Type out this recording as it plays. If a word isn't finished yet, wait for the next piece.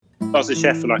was a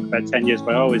chef for like about 10 years,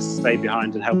 but I always stayed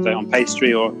behind and helped out on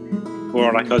pastry or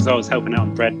like I was always helping out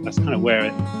on bread. That's kind of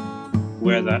where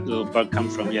that little bug come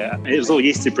from. Yeah, it was all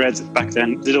yeasty breads back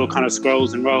then. Did all kind of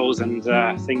scrolls and rolls and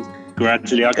things.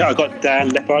 Gradually, I got Dan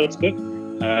Leppard's book,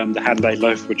 The Hand-Laid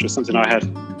Loaf, which was something I had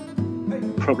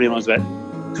probably when I was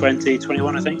about 20,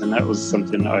 21, I think. And that was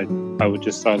something I would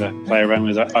just either play around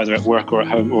with, either at work or at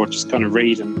home, or just kind of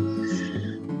read and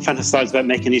fantasize about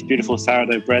making these beautiful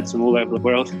sourdough breads from all over the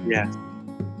world. Yeah.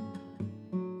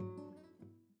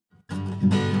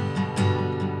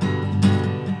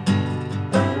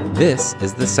 This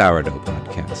is the Sourdough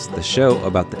Podcast, the show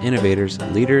about the innovators,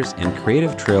 leaders, and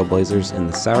creative trailblazers in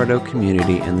the sourdough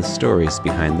community and the stories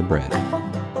behind the bread.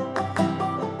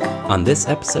 On this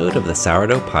episode of the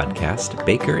Sourdough Podcast,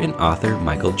 baker and author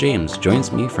Michael James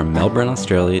joins me from Melbourne,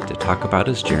 Australia to talk about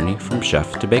his journey from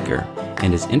chef to baker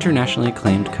and his internationally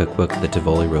acclaimed cookbook, The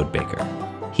Tivoli Road Baker.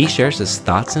 He shares his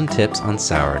thoughts and tips on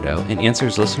sourdough and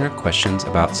answers listener questions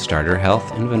about starter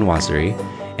health and viennoiserie,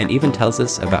 and even tells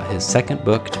us about his second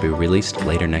book to be released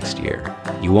later next year.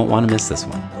 You won't want to miss this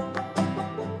one.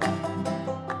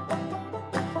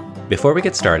 Before we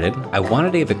get started, I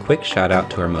wanted to give a quick shout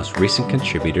out to our most recent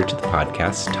contributor to the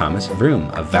podcast, Thomas Vroom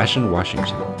of Vashon,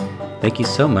 Washington. Thank you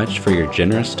so much for your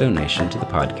generous donation to the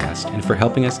podcast and for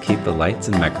helping us keep the lights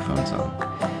and microphones on.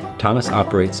 Thomas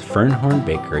operates Fernhorn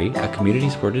Bakery, a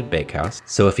community-supported bakehouse,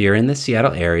 so if you're in the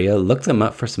Seattle area, look them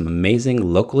up for some amazing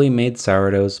locally made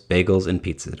sourdoughs, bagels, and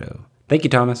pizza dough. Thank you,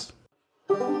 Thomas.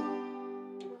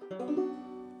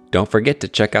 Don't forget to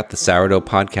check out the Sourdough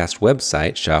Podcast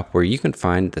website shop where you can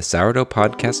find the Sourdough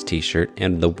Podcast t-shirt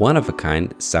and the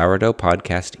one-of-a-kind Sourdough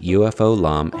Podcast UFO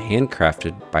llame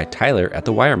handcrafted by Tyler at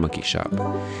the Wire Monkey Shop.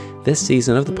 This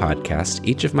season of the podcast,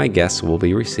 each of my guests will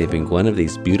be receiving one of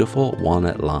these beautiful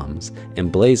walnut llames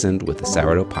emblazoned with the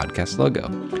Sourdough Podcast logo.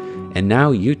 And now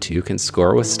you too can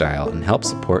score with style and help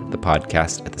support the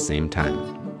podcast at the same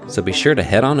time. So be sure to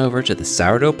head on over to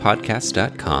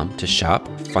thesourdoughpodcast.com to shop,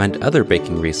 find other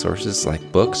baking resources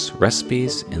like books,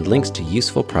 recipes, and links to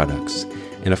useful products.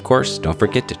 And of course, don't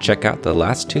forget to check out the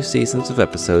last 2 seasons of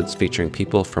episodes featuring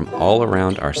people from all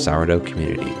around our sourdough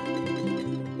community.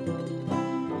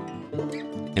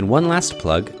 And one last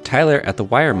plug, Tyler at the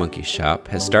Wire Monkey Shop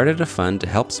has started a fund to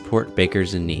help support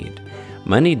bakers in need.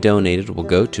 Money donated will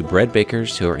go to bread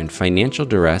bakers who are in financial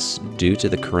duress due to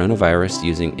the coronavirus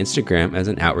using Instagram as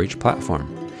an outreach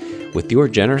platform. With your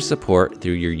generous support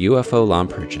through your UFO llame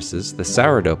purchases, the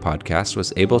Sourdough Podcast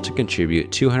was able to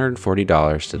contribute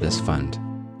 $240 to this fund.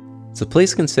 So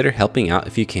please consider helping out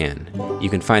if you can. You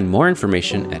can find more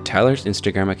information at Tyler's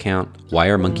Instagram account,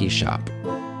 Wire Monkey Shop.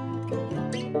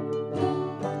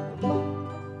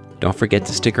 Don't forget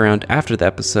to stick around after the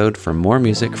episode for more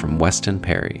music from Weston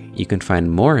Perry. You can find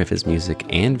more of his music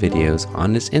and videos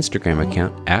on his Instagram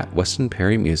account at Weston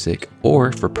Perry Music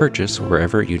or for purchase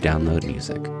wherever you download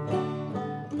music.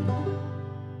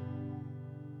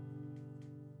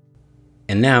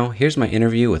 And now, here's my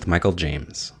interview with Michael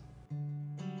James.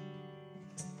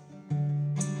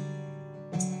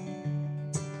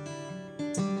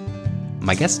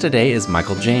 My guest today is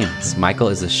Michael James. Michael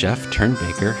is a chef turned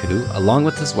baker who, along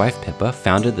with his wife Pippa,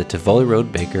 founded the Tivoli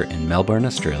Road Baker in Melbourne,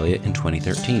 Australia in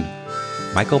 2013.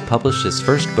 Michael published his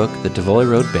first book, The Tivoli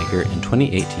Road Baker, in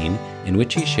 2018, in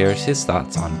which he shares his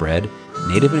thoughts on bread,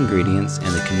 native ingredients, and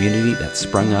the community that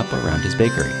sprung up around his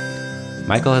bakery.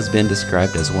 Michael has been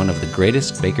described as one of the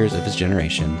greatest bakers of his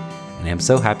generation, and I am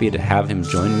so happy to have him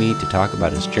join me to talk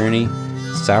about his journey,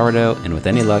 sourdough, and with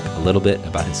any luck, a little bit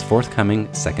about his forthcoming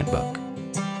second book.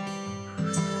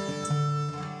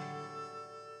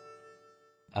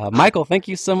 Michael, thank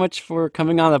you so much for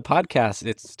coming on the podcast.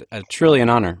 It's truly an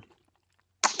honor.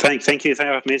 Thank you for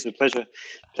having me. It's a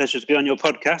pleasure to be on your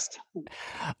podcast.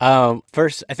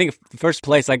 First, I think the first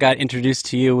place I got introduced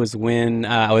to you was when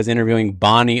I was interviewing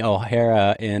Bonnie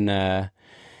O'Hara in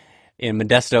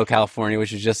Modesto, California,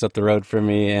 which is just up the road from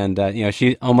me. And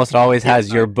she almost always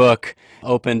has your book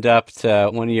opened up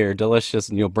to one of your delicious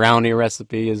brownie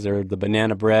recipes or the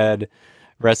banana bread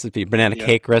recipe, banana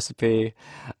cake recipe.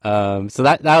 So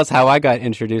that was how I got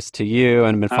introduced to you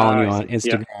and been following you on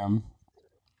Instagram.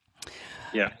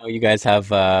 Yeah. I know you guys have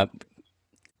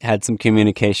had some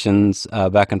communications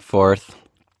back and forth.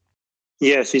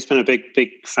 Yeah, she's been a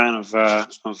big fan of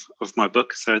my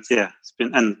book. So it's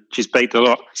been, and she's baked a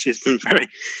lot. She's been very,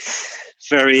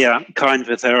 very kind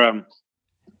with her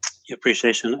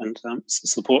appreciation and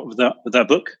support with that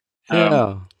book. We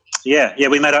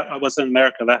met up. I was in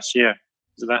America last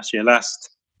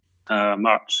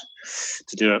March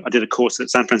I did a course at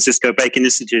San Francisco Baking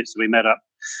Institute. So we met up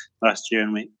last year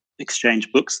and we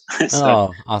exchange books. So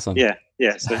Oh, awesome. yeah.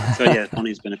 So yeah,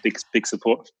 Bonnie's been a big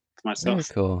support for myself.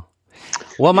 Very cool.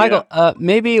 Well, Michael,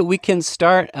 maybe we can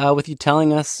start with you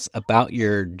telling us about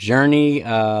your journey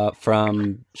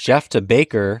from chef to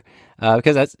baker,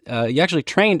 because that's, you actually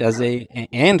trained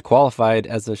and qualified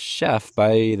as a chef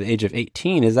by the age of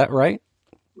 18. Is that right?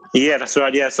 Yeah, that's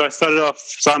right. Yeah, so I started off.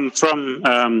 So I'm from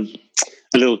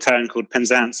a little town called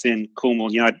Penzance in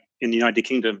Cornwall, in the United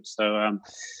Kingdom. So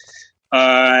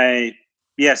as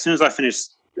soon as I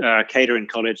finished catering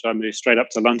college, I moved straight up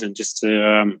to London just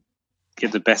to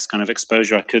get the best kind of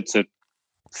exposure I could to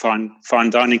fine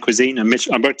dining cuisine. And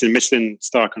I worked in Michelin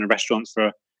star kind of restaurants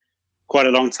for quite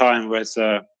a long time, where it's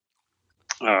a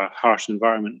harsh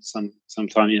environment,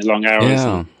 sometimes long hours,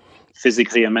 and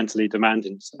physically and mentally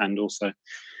demanding, and also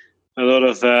a lot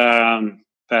of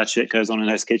bad shit goes on in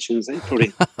those kitchens that you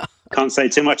probably can't say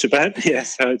too much about. Yeah,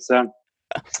 so it's so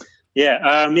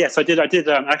I did actually,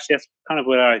 that's kind of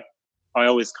where I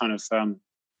always kind of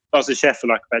I was a chef for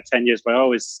like about 10 years, but I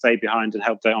always stayed behind and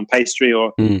helped out on pastry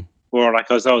or like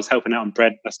I was always helping out on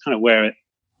bread. That's kind of where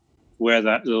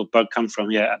that little bug come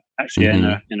from. Yeah, actually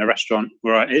in a restaurant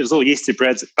where it was all yeasted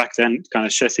breads back then, kind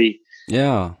of chefy.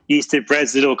 Yeah, yeasted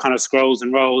breads, little kind of scrolls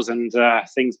and rolls and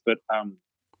things. But I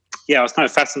was kind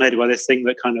of fascinated by this thing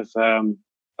that kind of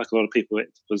like a lot of people, it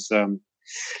was something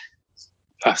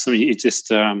you just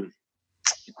kind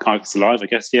of gets alive, I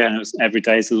guess. Yeah, and it was every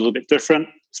day is a little bit different,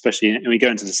 especially when we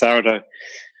go into the sourdough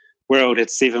world.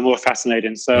 It's even more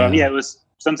fascinating. So it was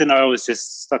something I always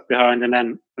just stuck behind, and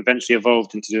then eventually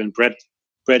evolved into doing bread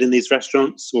in these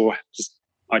restaurants, or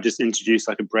I just introduced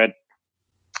like a bread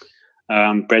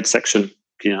section.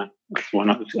 Why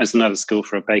not? As another skill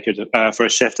for a baker, for a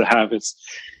chef to have.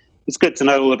 It's good to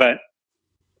know all about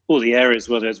all the areas,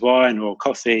 whether it's wine or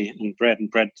coffee and bread. And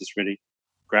bread just really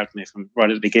grabbed me from right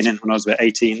at the beginning when I was about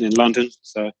 18 in London.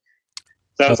 So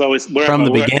that was always from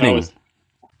the beginning.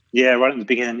 Right at the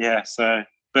beginning. Yeah. So,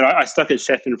 but I stuck at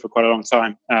chefing for quite a long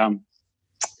time.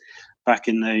 Back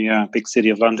in the big city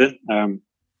of London, in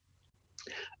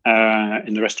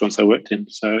the restaurants I worked in.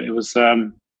 So it was,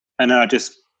 and then I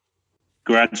just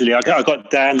gradually, I got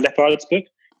Dan Leppard's book,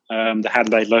 The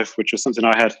Hand-Laid Loaf, which was something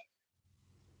I had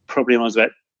probably when I was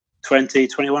about 20,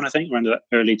 21, I think, around the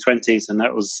early 20s. And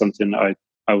that was something that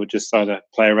I would just either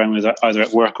play around with either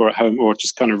at work or at home, or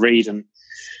just kind of read and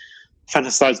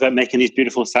fantasize about making these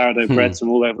beautiful sourdough breads from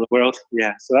all over the world.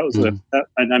 Yeah, so that was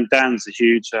and Dan's a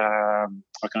huge, I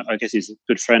guess he's a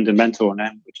good friend and mentor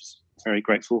now, which is very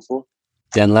grateful for.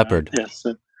 Dan Leppard.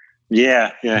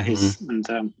 He's and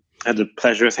had the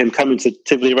pleasure of him coming to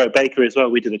Tivoli Road Baker as well.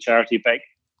 We did a charity bake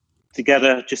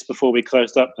together just before we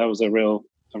closed up. That was a real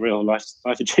life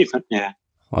achievement. Yeah.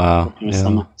 Wow.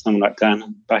 Someone like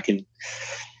Dan back in a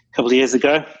couple of years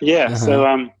ago. Yeah.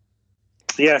 So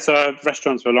so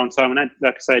restaurants for a long time, and then,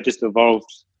 like I say, it just evolved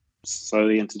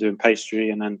slowly into doing pastry,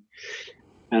 and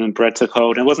then bread took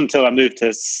hold. And it wasn't until I moved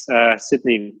to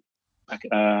Sydney,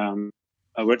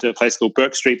 I worked at a place called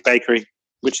Burke Street Bakery,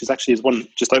 which is actually one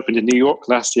just opened in New York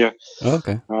last year.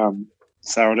 Okay.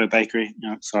 Sourdough bakery.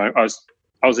 So I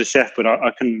was a chef, but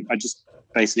I couldn't. I just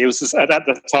basically, it was just at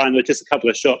the time there were just a couple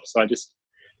of shops. So I just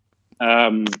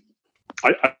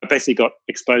I basically got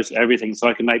exposed to everything. So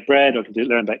I can make bread, I could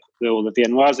learn about all the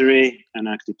viennoiserie, and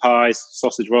I could do pies,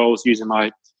 sausage rolls, using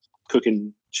my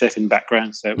cooking, chefing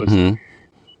background. So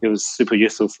it was super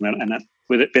useful for me. And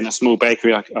with it being a small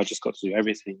bakery, I just got to do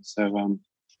everything. So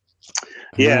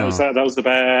that was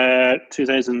about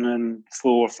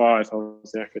 2004 or 5. I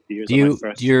was there for a few years.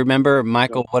 Do you remember,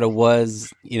 Michael, what it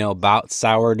was, about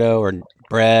sourdough or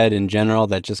bread in general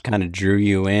that just kind of drew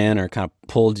you in, or kind of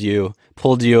pulled you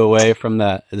away from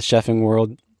the chefing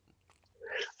world?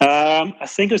 I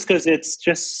think it's because it's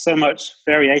just so much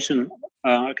variation.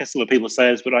 I guess a lot of people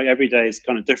say this, but every day is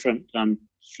kind of different.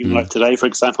 Like today, for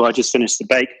example, I just finished the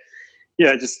bake.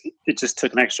 Yeah, it just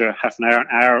took an extra half an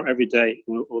hour every day.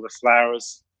 All the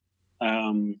flours,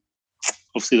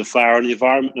 obviously the flour and the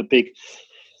environment are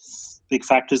big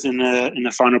factors in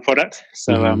the final product.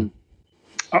 So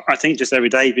I think just every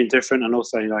day being different, and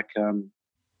also like and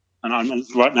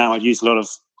right now I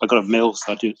got a mill,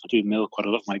 so I do mill quite a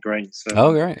lot of my grains. So,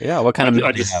 oh, right, yeah. What kind of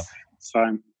mill do you have?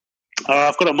 So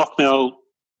I've got a Mock Mill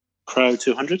Pro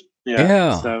 200.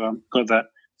 Yeah. So I've got that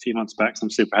few months back, so I'm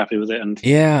super happy with it. And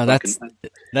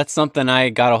that's something I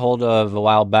got a hold of a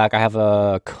while back. I have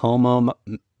a Como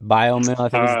Biomill, I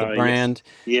think is the brand.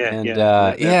 Yes.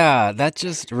 That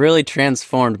just really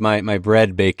transformed my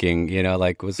bread baking.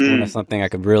 Was something I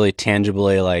could really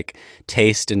tangibly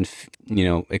taste and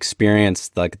experience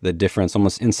the difference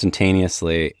almost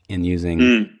instantaneously in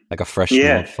using a fresh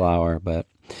milled flour. But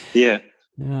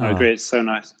I agree. It's so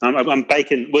nice. I'm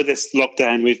baking with this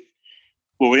lockdown.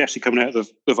 We're actually coming out of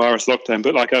the virus lockdown,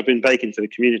 but like I've been baking for the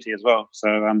community as well.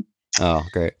 So oh,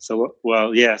 great. So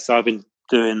yeah. So I've been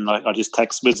doing like I just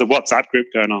text. There's a WhatsApp group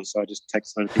going on, so I just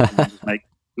text other people and just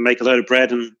make a load of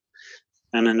bread, and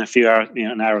in a few hours,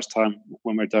 an hour's time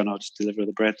when we're done, I'll just deliver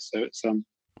the bread. So it's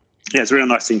it's a real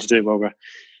nice thing to do while we're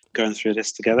going through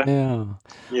this together.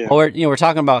 Yeah. Well, we're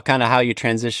talking about kind of how you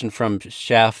transition from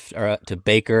chef to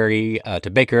bakery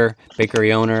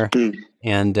owner,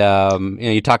 and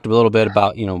you talked a little bit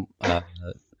about you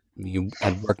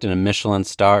had worked in a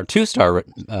two-star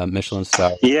Michelin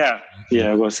star. Yeah,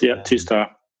 it was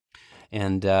 2-star.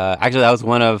 And actually, that was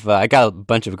one of I got a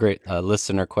bunch of great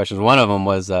listener questions. One of them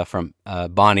was from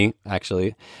Bonnie,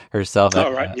 actually herself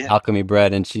at Alchemy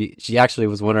Bread, and she actually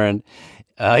was wondering,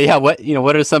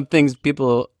 what are some things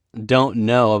people don't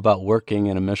know about working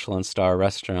in a Michelin star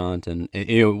restaurant, and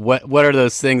what are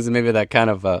those things maybe that kind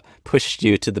of pushed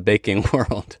you to the baking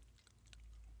world?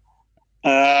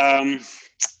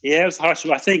 It was harsh.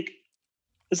 I think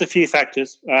there's a few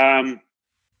factors.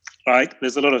 Like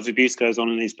there's a lot of abuse goes on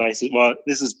in these places. Well,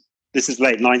 this is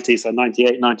late 90s, so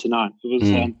 98, 99.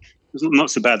 It was not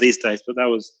so bad these days, but that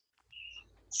was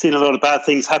seen a lot of bad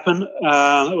things happen.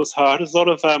 That was hard. There's a lot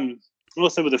of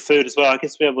also with the food as well. I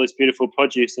guess we have all this beautiful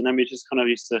produce, and then we just kind of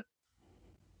used to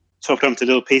chop them to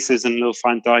little pieces and little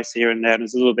fine dice here and there. And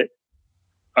it's a little bit.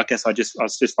 I guess I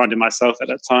was just finding myself at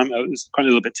that time. It was kind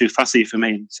of a little bit too fussy for me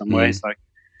in some ways. Like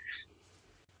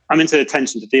I'm into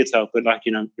attention to detail, but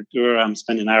we're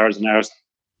spending hours and hours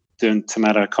doing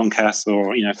tomato concasse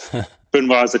or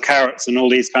brunoise of carrots and all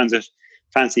these kinds of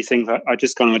fancy things. I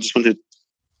just wanted, to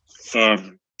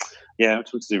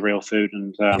do real food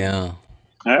and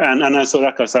and I saw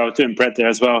that guy. So I was doing bread there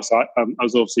as well. So I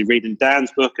was obviously reading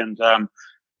Dan's book and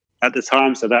at the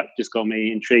time, so that just got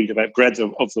me intrigued about breads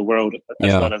of the world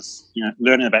as well as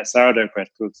learning about sourdough bread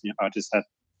because I just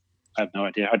had no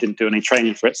idea. I didn't do any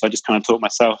training for it, so I just kind of taught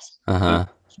myself. I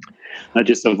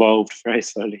just evolved very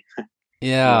slowly.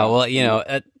 Well,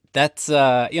 that's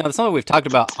something we've talked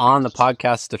about on the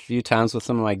podcast a few times with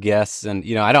some of my guests, and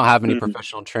I don't have any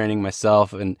professional training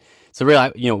myself, and so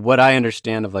really, what I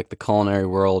understand of like the culinary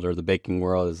world or the baking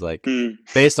world is like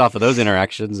based off of those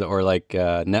interactions or like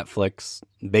Netflix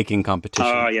baking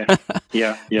competition.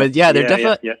 Yeah. But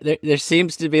there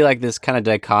seems to be like this kind of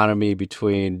dichotomy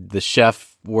between the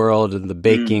chef world and the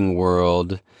baking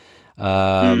world.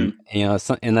 And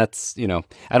that's, I don't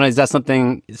know, is that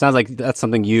something, it sounds like that's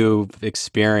something you've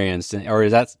experienced, or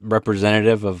is that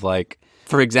representative of like,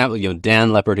 for example,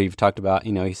 Dan Leppard, who you've talked about,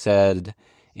 he said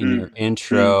in your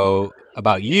intro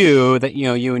about you that,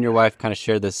 you and your wife kind of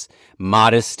share this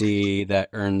modesty that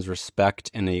earns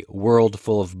respect in a world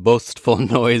full of boastful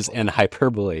noise and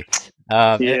hyperbole.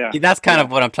 That's kind of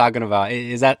what I'm talking about.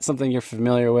 Is that something you're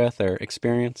familiar with or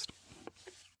experienced?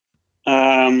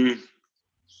 I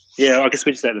guess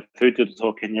we just let the food do the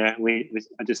talking. Yeah,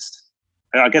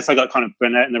 I guess I got kind of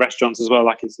burnt out in the restaurants as well.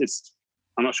 Like it's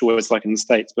I'm not sure what it's like in the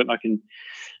States, but like in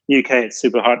UK, it's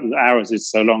super hard. The hours is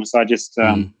so long, so I just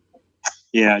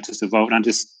just evolved. And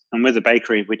with the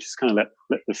bakery, we just kind of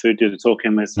let the food do the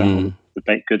talking with the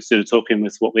baked goods do the talking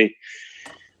with what we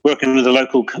working with the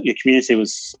local community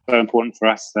was so important for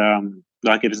us.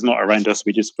 Like if it's not around us,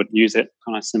 we just wouldn't use it.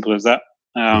 Kind of simple as that.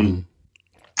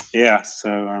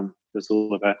 So it's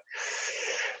all about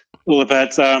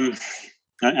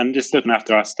and just looking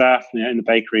after our staff. In the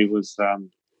bakery was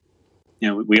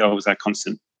we always had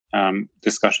constant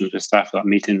discussions with staff, like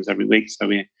meetings every week. So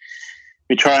we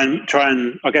try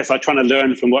and I guess I try to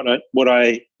learn from what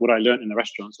I learned in the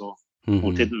restaurants or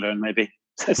didn't learn maybe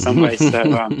in some ways.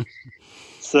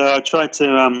 So I try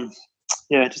to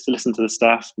just to listen to the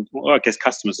staff. I guess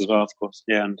customers as well, of course.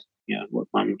 And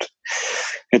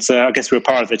it's I guess we're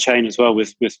part of the chain as well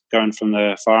with going from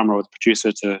the farmer or the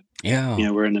producer to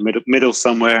we're in the middle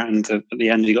somewhere, and at the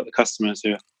end you got the customers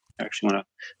who actually want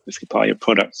to buy your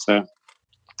product. So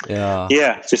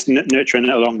just nurturing it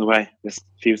along the way with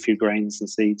a few grains and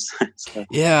seeds.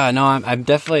 I'm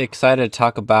definitely excited to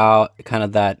talk about kind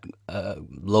of that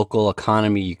local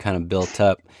economy you kind of built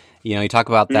up. You talk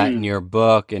about that in your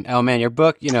book, and oh man, your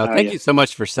book. Thank you so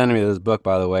much for sending me this book.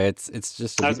 By the way, it's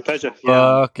just a pleasure.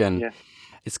 Book, and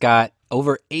it's got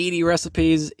over 80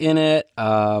 recipes in it.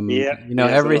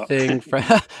 Everything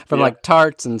from like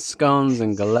tarts and scones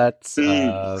and galettes,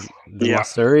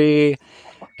 viennoiserie.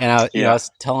 And I was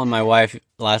telling my wife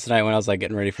last night when I was like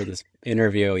getting ready for this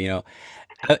interview,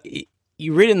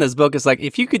 you read in this book, it's like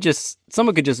if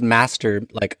someone could just master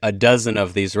like a dozen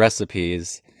of these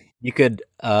recipes, you could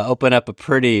open up a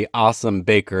pretty awesome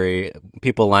bakery,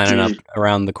 people lining up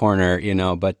around the corner,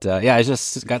 but yeah, it's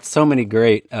just got so many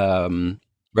great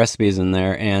recipes in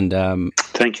there. And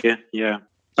thank you. Yeah.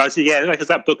 So yeah, because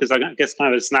that book is, I guess,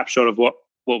 kind of a snapshot of what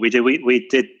we did. We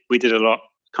did a lot,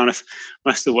 kind of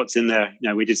most of what's in there.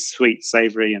 We did sweet,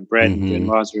 savory, and bread, and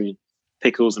viennoiserie, and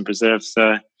pickles and preserves.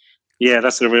 So yeah,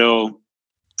 that's a real,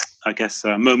 I guess,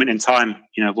 moment in time.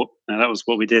 That was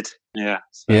what we did. Yeah.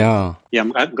 So, yeah.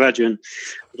 I'm glad you're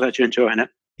enjoying it.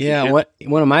 Yeah.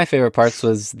 One of my favorite parts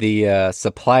was the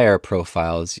supplier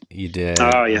profiles you did.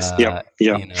 Oh yes. Yeah.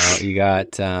 You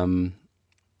got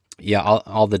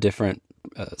all the different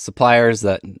suppliers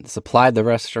that supplied the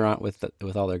restaurant with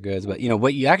all their goods. But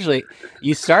what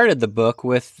you started the book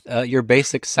with your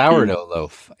basic sourdough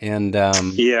loaf, and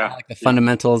like the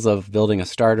fundamentals of building a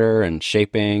starter and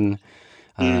shaping,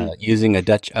 using a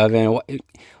Dutch oven.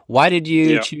 Why did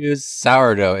you choose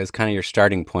sourdough as kind of your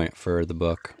starting point for the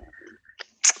book?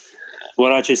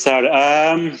 What I choose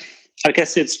sourdough? I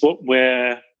guess it's what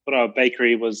our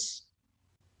bakery was.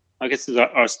 I guess is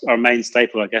our main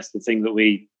staple. I guess the thing that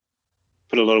we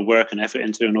put a lot of work and effort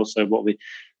into, and also the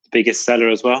biggest seller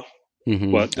as well.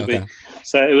 Okay.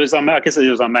 So it was. I guess it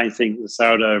was our main thing, the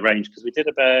sourdough range, because we did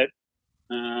about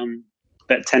 10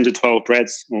 to 12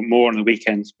 breads or more on the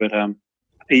weekends, but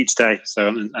each day. So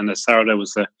and the sourdough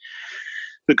was the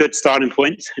good starting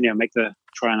point.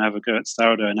 Try and have a go at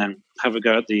sourdough, and then have a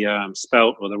go at the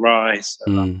spelt or the rye.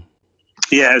 So,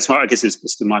 yeah, I guess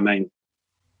it's my main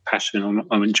passion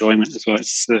on enjoyment as well.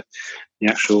 It's the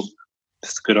actual,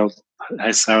 just good old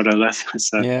sourdough loaf.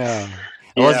 So, yeah.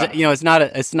 Well, it's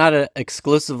not a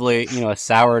exclusively a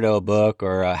sourdough book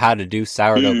or a how to do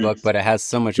sourdough book, but it has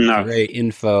so much great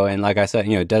info. And like I said,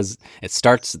 it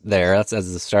starts there. That's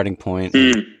as the starting point.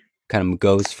 And kind of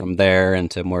goes from there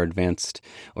into more advanced,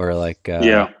 or like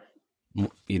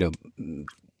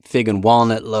fig and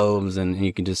walnut loaves, and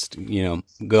you can just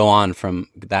go on from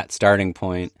that starting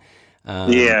point. So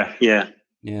we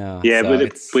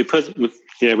put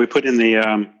in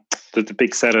the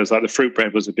big sellers, like the fruit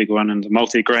bread was a big one, and the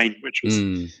multi-grain, which was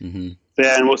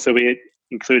there. And also we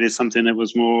included something that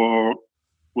was more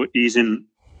using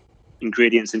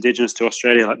ingredients indigenous to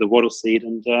Australia, like the wattle seed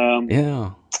and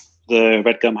the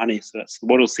red gum honey. So that's the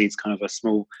wattle seed's kind of a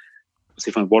small,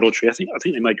 from a wattle tree. I think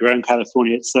they might grow in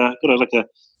California. It's got like a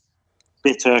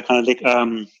bitter kind of like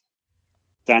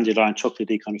dandelion,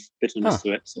 chocolatey kind of bitterness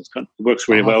to it. So it works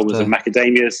really well with the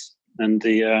macadamias and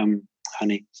the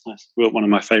honey. It's nice. One of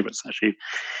my favorites, actually.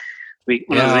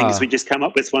 One of the things we just came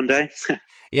up with one day.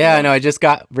 Yeah, I know. I just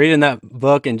got reading that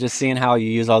book and just seeing how you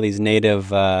use all these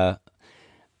native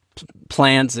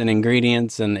plants and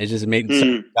ingredients, and it just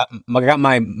got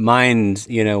my mind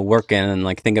working, and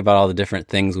like thinking about all the different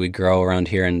things we grow around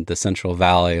here in the Central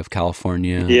Valley of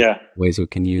California. Ways we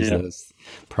can use those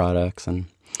products. And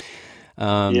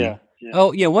one of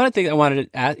the things I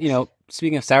wanted to ask,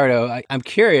 speaking of sourdough, I'm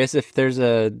curious if there's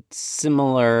a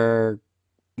similar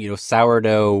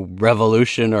sourdough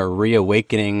revolution or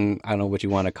reawakening, I don't know what you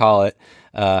want to call it,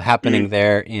 happening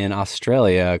there in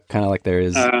Australia, kind of like there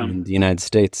is in the United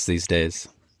States these days.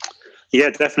 Yeah,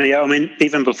 definitely. I mean,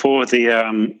 even before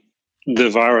the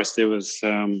virus, there was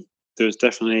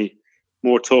definitely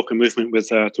more talk and movement with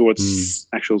towards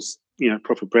actual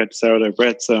proper bread, sourdough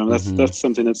bread. So that's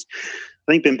something that's,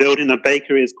 I think, been building a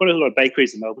bakery. There's quite a lot of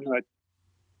bakeries in Melbourne, like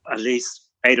at least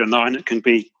 8 or 9 that can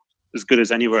be as good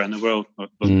as anywhere in the world.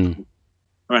 Around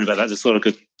about that, there's a lot of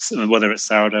good, whether it's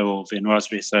sourdough or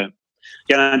viennoiserie. So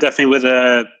yeah, definitely with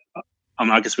I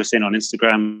guess we're seeing on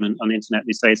Instagram and on the internet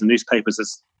these days, and newspapers,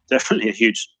 is definitely a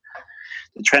huge.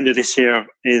 The trend of this year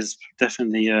is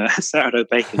definitely sourdough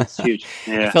baking. It's huge.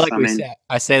 Yeah, I feel like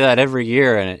I say that every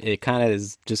year, and it kind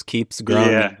of just keeps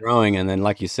growing and growing. And then,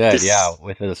 like you said,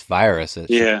 with this virus,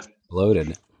 it's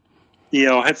exploded. Yeah,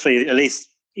 well, hopefully, at least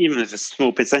even if it's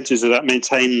small percentages of that,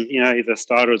 maintain either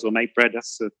starters or make bread.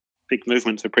 That's a big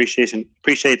movement to appreciating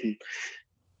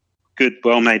good,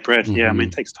 well-made bread. Yeah, I mean,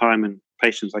 it takes time and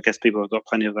patience. I guess people have got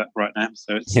plenty of that right now.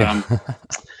 So it's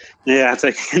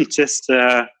they can just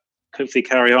hopefully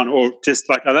carry on, or just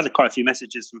like I've had quite a few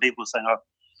messages from people saying, "I've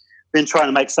been trying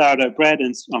to make sourdough bread,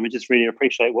 and we just really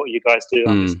appreciate what you guys do.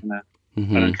 I'm just gonna,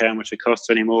 I don't care how much it costs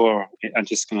anymore. I'm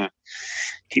just gonna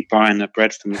keep buying the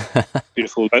bread from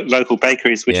beautiful local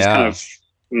bakeries," which is kind of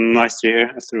nice to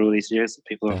hear after all these years that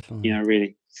people are,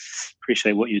 really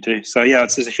appreciate what you do. So yeah,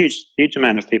 there's a huge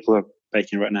amount of people are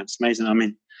baking right now. It's amazing. I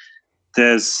mean,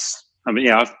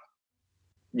 I've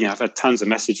had tons of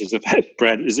messages about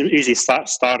bread. There's usually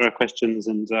starter questions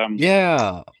and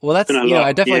well, that's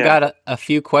I definitely got a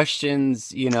few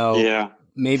questions.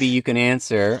 maybe you can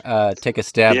take a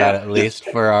stab at least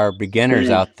for our beginners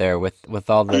out there with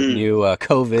all the new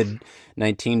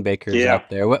COVID-19 bakers out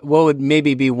there. What would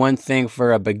maybe be one thing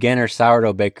for a beginner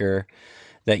sourdough baker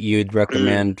that you'd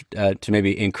recommend to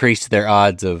maybe increase their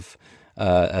odds of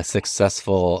a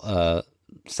successful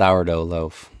sourdough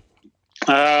loaf?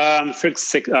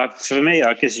 For me,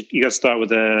 I guess you got to start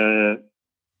with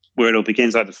where it all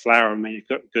begins, like the flour. I mean, you've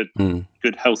got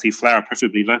good healthy flour,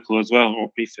 preferably local as well, or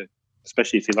beef,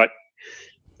 especially if you like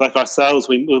ourselves,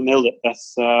 we mill it.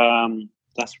 That's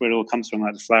where it all comes from,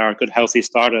 like the flour. A good healthy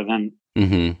starter, then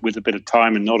with a bit of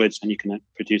time and knowledge, then you can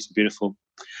produce a beautiful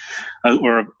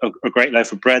or a great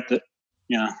loaf of bread. That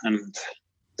and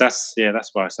that's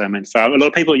why I say I mean flour. A lot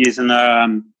of people are using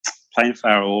plain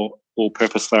flour or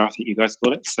all-purpose flour, I think you guys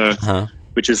call it. So,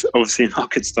 which is obviously not a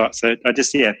good start. So I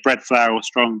just bread flour or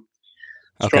strong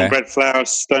bread flour,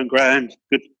 stone ground,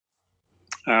 good.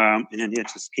 And then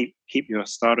just keep your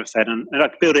starter fed and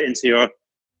like build it into your,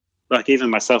 like even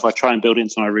myself, I try and build it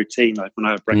into my routine. Like when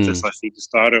I have breakfast, I feed the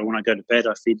starter. When I go to bed,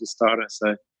 I feed the starter.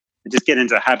 So I just get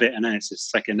into a habit, and then it's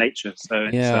just second nature. So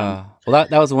well,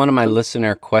 that was one of my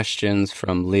listener questions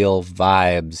from Lil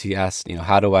Vibes. He asked,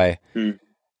 how do I?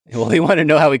 Well, he wanted to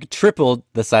know how we could triple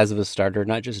the size of a starter,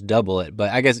 not just double it. But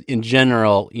I guess in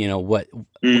general, what's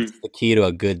the key to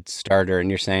a good starter? And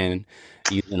you're saying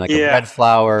using like a bread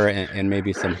flour and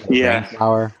maybe some whole grain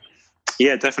flour.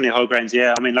 Yeah, definitely whole grains.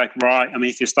 Yeah, I mean like rye. I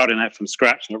mean if you're starting out from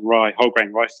scratch, whole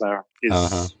grain rye flour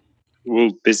is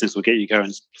business will get you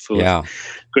going full of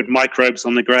good microbes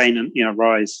on the grain, and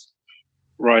rye's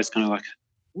kind of like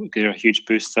will give you a huge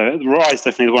boost. So rye is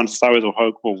definitely the one to start with,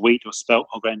 or wheat or spelt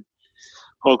whole grain.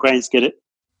 Whole grains get it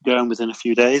going within a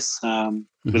few days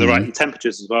with the right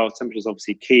temperatures as well. Temperatures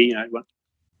obviously key.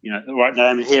 Right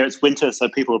now here it's winter, so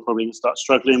people are probably going to start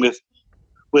struggling with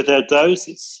their doughs.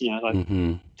 It's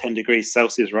 10 degrees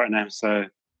Celsius right now. So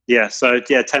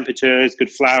temperatures,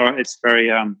 good flour. It's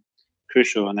very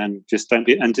crucial. And then just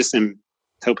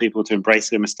tell people to embrace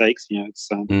their mistakes. It's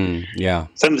something to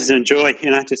enjoy.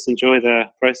 Just enjoy the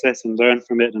process and learn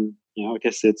from it. And I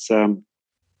guess it's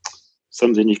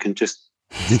something you can just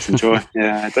enjoy.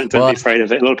 Don't be afraid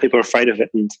of it. A lot of people are afraid of it,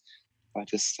 and I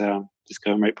just go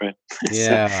and make bread.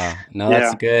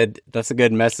 That's good. That's a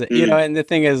good message. And the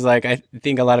thing is, like, I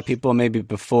think a lot of people maybe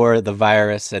before the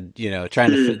virus had,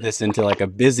 trying to fit this into like a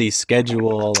busy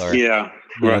schedule or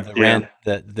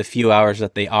the few hours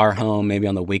that they are home, maybe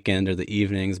on the weekend or the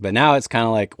evenings. But now it's kind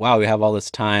of like, wow, we have all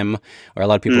this time, or a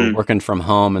lot of people are working from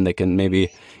home, and they can maybe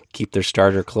keep their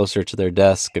starter closer to their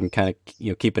desk and kind of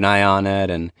keep an eye on it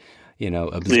and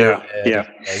observe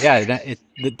it.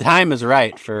 The time is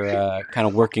right for kind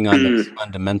of working on those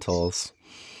fundamentals.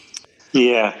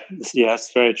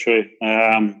 That's very true.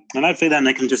 And hopefully then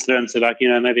they can just learn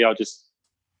to maybe I'll just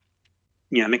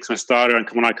mix my starter, and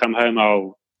when I come home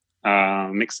I'll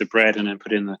mix the bread and then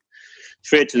put it in the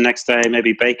fridge the next day,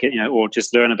 maybe bake it, or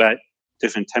just learn about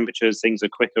different temperatures. Things are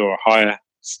quicker or higher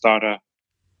starter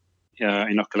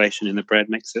inoculation in the bread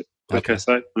makes it quicker.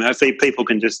 So hopefully people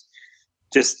can just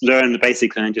learn the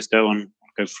basics and then just go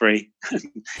free.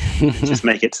 Just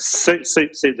make it to suit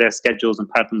their schedules and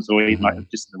patterns, or even like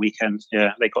just the weekend.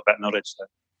 They got that knowledge. So.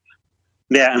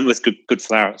 And with good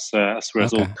flour, that's where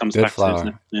it all comes good back flour.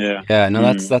 to, isn't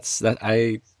it? That's that.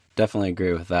 I definitely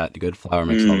agree with that. Good flour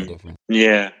makes all the difference.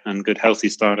 And good healthy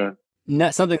starter.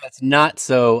 Something that's not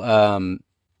so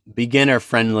beginner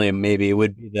friendly maybe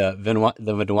would be the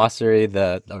viennoiserie,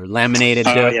 or laminated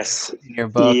dough in your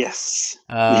book.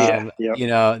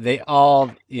 They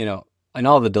all and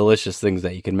all the delicious things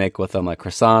that you can make with them, like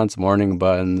croissants, morning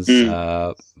buns,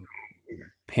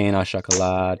 pain au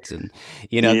chocolat, and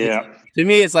to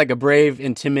me it's like a brave,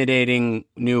 intimidating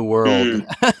new world.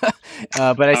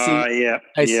 But I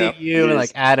see you and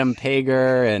like Adam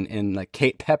Pager and like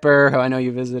Kate Pepper, who I know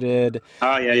you visited. You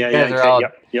guys are all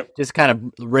just kind of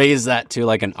raise that to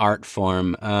like an art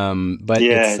form. But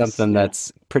it's something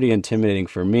that's pretty intimidating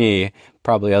for me,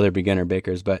 probably other beginner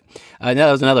bakers. But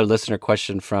that was another listener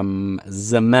question from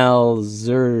Zamel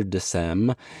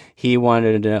Zerdesem. He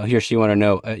wanted to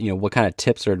know, what kind of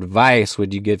tips or advice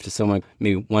would you give to someone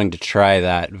maybe wanting to try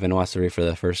that viennoiserie for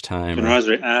the first time?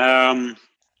 Viennoiserie.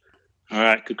 All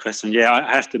right, good question.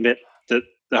 I have to admit that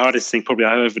the hardest thing probably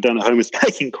I've ever done at home is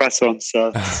baking croissants.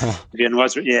 So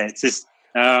viennoiserie, it's just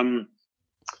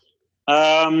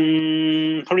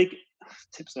probably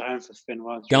tips at home for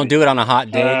viennoiserie. Don't do it on a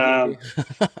hot day.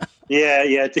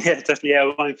 Definitely.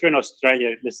 Well, if you're in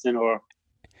Australia listening, or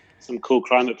some cool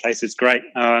climate place, it's great.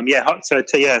 Hot. So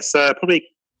probably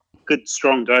good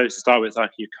strong dough to start with.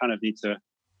 Like you kind of need to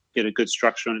get a good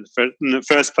structure in the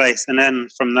first place, and then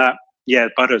from that, yeah,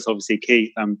 butter is obviously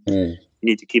key. You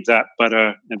need to keep that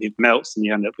butter, and if it melts, and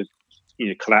you end up with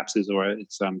collapses, or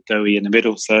it's doughy in the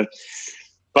middle. So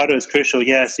butter is crucial.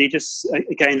 Yeah. So you just,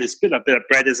 again, it's a bit of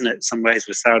bread, isn't it? In some ways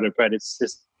with sourdough bread, it's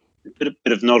just a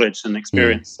bit of knowledge and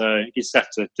experience. So you just have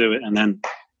to do it and then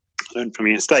learn from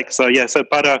your mistakes. So yeah, so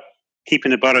butter,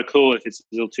 keeping the butter cool if it's a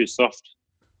little too soft,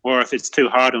 or if it's too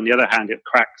hard, on the other hand, it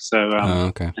cracks. So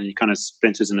and you kind of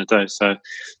splinters in the dough. So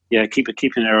yeah, keeping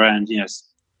it around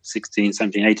 16,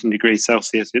 17, 18 degrees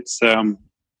Celsius. It's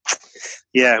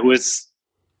it was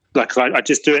like, I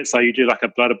just do it. So you do like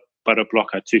a butter block,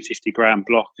 a 250 gram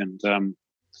block, and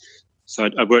so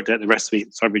I worked out the recipe.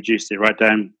 So I reduced it right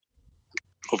down,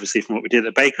 obviously from what we did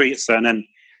at the bakery. So and then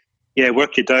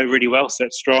work your dough really well so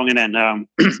it's strong, and then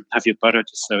have your butter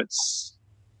just so it's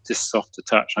just soft to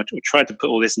touch. I tried to put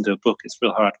all this into a book. It's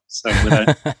real hard. So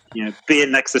without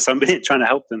being next to somebody and trying to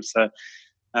help them. So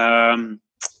I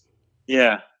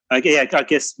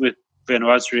guess with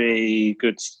viennoiserie,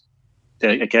 good.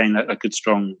 Again, a good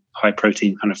strong high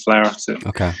protein kind of flour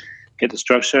to get the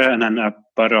structure, and then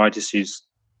butter. I just use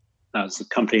as a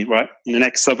company right in the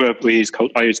next suburb. I use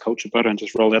culture butter and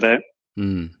just roll that out.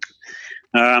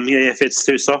 If it's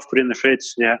too soft, put it in the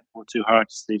fridge. Yeah, or too hard,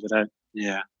 just leave it out.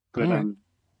 Yeah, but I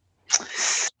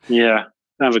don't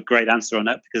have a great answer on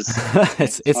that because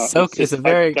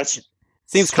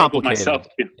seems complicated. Myself.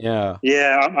 I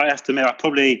have to admit, I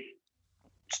probably.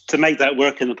 To make that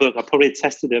work in the book, I probably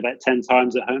tested it about 10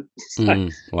 times at home.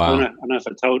 Wow. I don't know if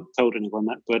I told anyone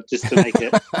that, but just to make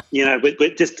it, but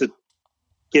just to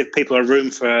give people a room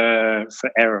for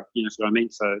error, you know what I mean?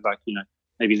 So like,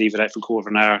 maybe leave it out for a quarter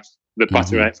of an hour, the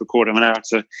butter out for a quarter of an hour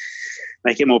to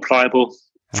make it more pliable.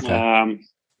 So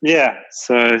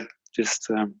just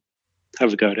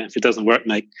have a go at it. If it doesn't work,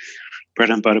 make bread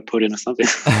and butter pudding or something.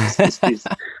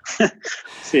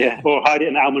 Or hide it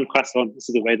in almond croissant. This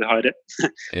is the way to hide it.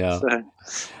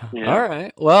 All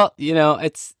right. Well,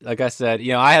 it's like I said,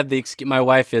 I have the excuse. My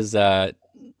wife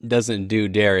doesn't do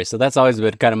dairy, so that's always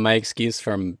been kind of my excuse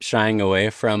from shying away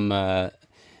from the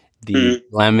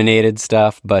laminated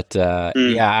stuff. But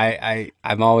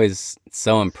I'm always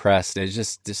so impressed. It's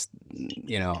just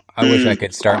I wish I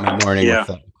could start my morning with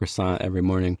a croissant every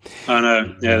morning. I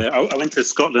know. Yeah, I went to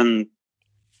Scotland.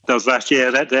 That was last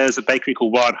year. There's a bakery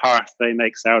called Wild Hearth. They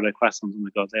make sourdough croissants. Oh my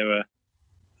god,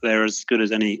 they're as good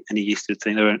as any yeasted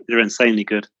thing. They're insanely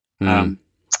good. They're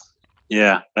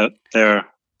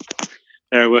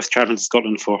worth traveling to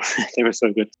Scotland for. They were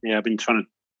so good. Yeah, I've been trying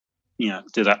to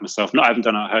do that myself. I haven't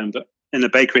done it at home, but in the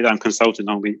bakery that I'm consulting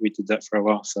on, we did that for a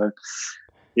while. So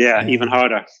even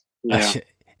harder. The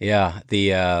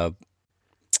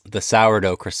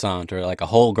sourdough croissant, or like a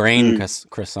whole grain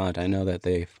croissant. I know that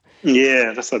they've.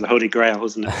 Yeah, that's like the holy grail,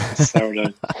 isn't it?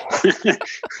 Sourdough.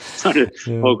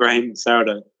 Whole grain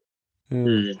sourdough.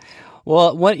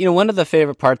 Well, one of the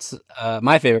favorite parts,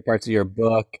 my favorite parts of your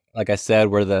book, like I said,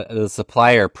 were the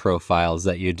supplier profiles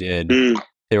that you did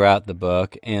throughout the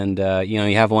book. And,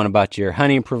 you have one about your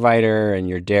honey provider and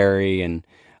your dairy and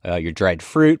your dried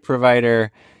fruit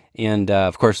provider and,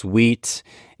 of course, wheat.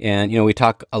 And, we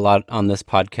talk a lot on this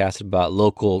podcast about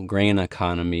local grain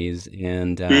economies.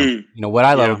 And, what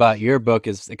I love about your book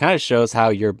is it kind of shows how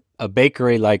you're a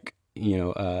bakery like,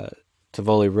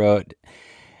 Tivoli Road,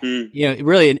 it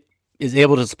really is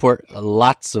able to support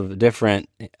lots of different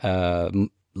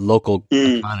local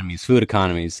economies, food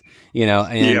economies,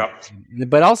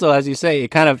 but also, as you say, it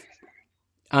kind of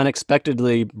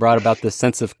unexpectedly brought about this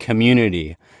sense of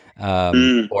community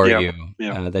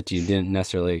that you didn't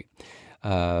necessarily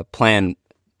plan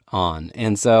on.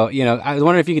 And so, I was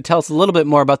wondering if you could tell us a little bit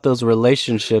more about those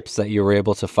relationships that you were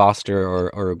able to foster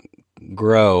or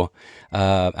grow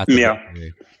at the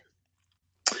bakery.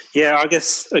 Yeah, I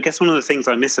guess one of the things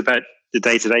I miss about the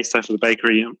day-to-day stuff of the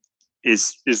bakery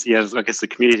is I guess the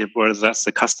community, whether that's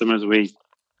the customers. We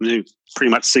knew pretty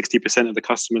much 60% of the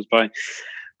customers by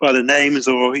the names,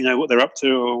 or what they're up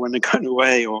to, or when they're going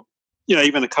away, or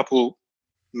even a couple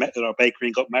met at our bakery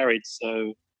and got married.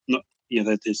 So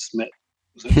they just met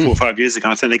 4 or 5 years ago.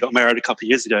 I think they got married a couple of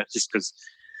years ago, just because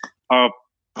our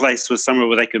place was somewhere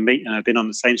where they could meet, and I've been on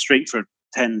the same street for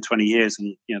 10, 20 years,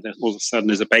 and all of a sudden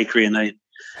there's a bakery and they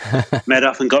met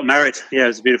up and got married. Yeah,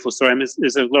 it's a beautiful story. And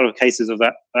there's a lot of cases of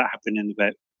that happening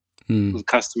about with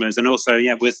customers, and also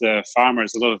with the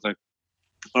farmers. A lot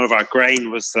of our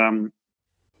grain was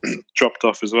dropped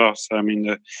off as well. So I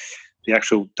mean the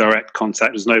actual direct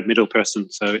contact, there's no middle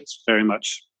person, so it's very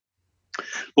much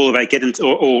all about getting to,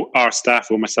 or our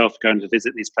staff or myself going to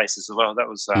visit these places as well. That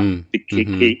was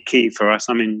key for us.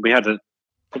 I mean, we had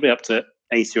probably up to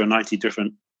 80 or 90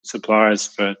 different suppliers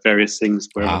for various things,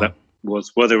 wherever that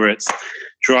was, whether it's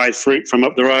dried fruit from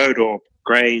up the road, or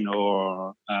grain,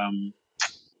 or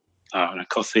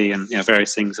coffee, and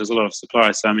various things. There's a lot of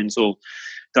suppliers. So I mean, it's all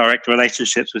direct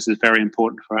relationships, which is very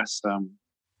important for us.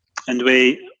 And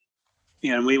we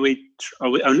when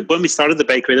we started the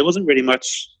bakery, there wasn't really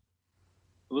much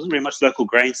local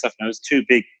grain stuff. There was two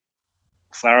big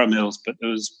flour mills, but there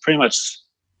was pretty much,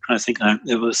 I think,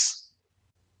 there was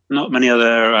not many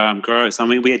other growers. I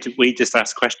mean, we just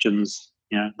asked questions,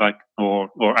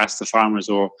 or asked the farmers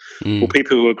or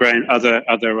people who were growing other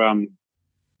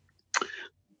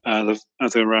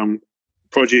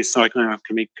produce. Like,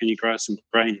 can you grow some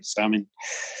grains? I mean,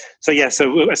 so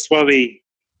that's why we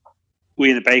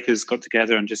and the bakers got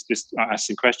together and just asked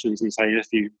some questions and say,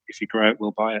 if you grow it,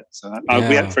 we'll buy it. So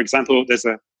we had, for example, there's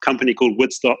a company called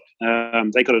Woodstock.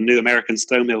 They got a new American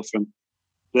stone mill from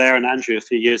Blair and Andrew a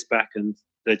few years back, and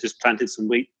they just planted some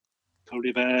wheat probably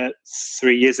about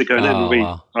 3 years ago. And then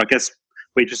I guess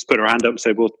we just put our hand up and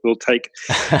said, we'll take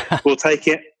we'll take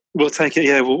it.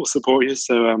 Yeah, we'll support you.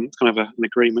 So it's kind of an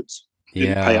agreement.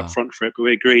 Didn't pay up front for it, but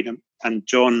we agreed. And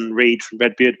John Reed from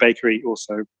Redbeard Bakery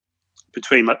also,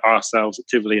 between ourselves at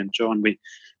Tivoli and John, we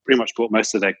pretty much bought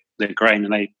most of their grain,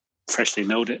 and they freshly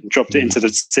milled it and dropped it into the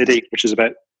city, which is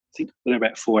about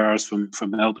 4 hours from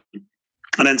Melbourne.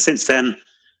 And then since then,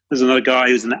 there's another guy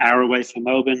who's an hour away from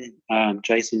Melbourne,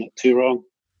 Jason at Toorong.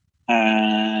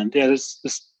 And there's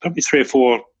probably 3 or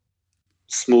 4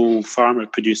 small farmer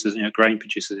producers, grain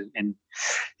producers in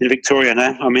Victoria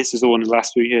now. I mean, this is all in the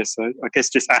last few years. So I guess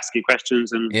just asking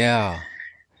questions and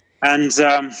I mean,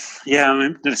 show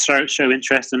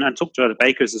interest and talk to other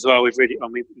bakers as well. We've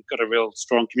got a real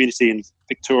strong community in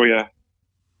Victoria,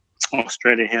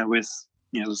 Australia here. With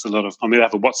there's a lot of. We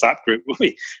have a WhatsApp group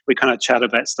where we kind of chat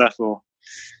about stuff, or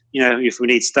if we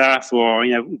need staff, or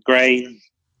grain,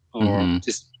 or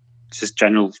just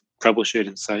general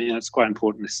troubleshooting. So it's quite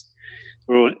important.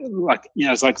 We're all,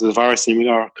 it's like the virus thing. We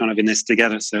are kind of in this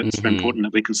together. So it's very important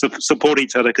that we can support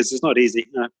each other, because it's not easy.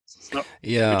 It's not.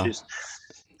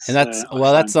 And that's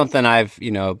something I've,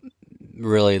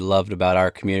 really loved about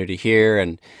our community here.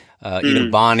 And,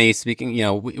 Bonnie speaking,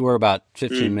 we're about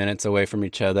 15 minutes away from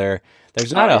each other.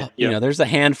 There's not there's a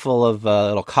handful of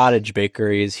little cottage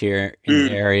bakeries here in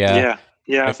the area.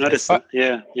 Yeah, I've noticed that.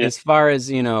 Yeah. As far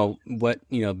as, what,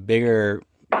 bigger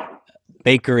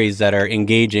bakeries that are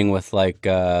engaging with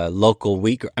local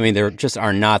wheat. I mean, there just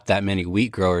are not that many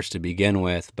wheat growers to begin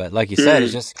with. But like you said,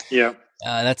 it's just...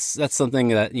 that's something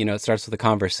that it starts with a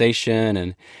conversation,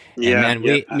 and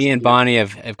me and Bonnie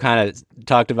have kind of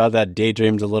talked about that,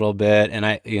 daydreamed a little bit, and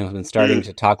I been starting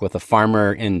to talk with a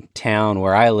farmer in town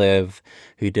where I live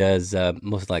who does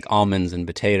most almonds and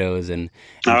potatoes, and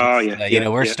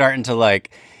we're starting to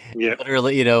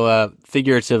literally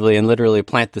figuratively and literally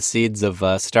plant the seeds of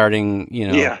starting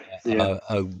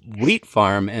a wheat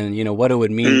farm, and what it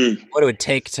would mean, what it would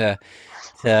take to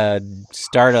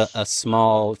start a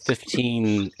small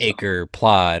 15-acre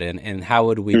plot, and how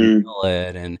would we mill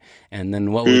it, and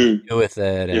then what would we do with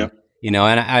it, and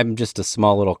and I'm just a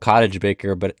small little cottage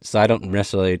baker, but so I don't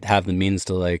necessarily have the means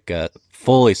to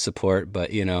fully support,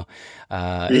 but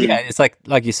it's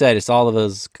like you said, it's all of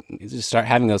those, just start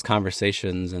having those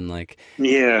conversations and saying,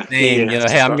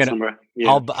 hey, I'm gonna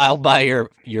I'll buy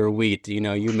your wheat,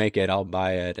 you make it, I'll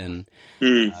buy it, and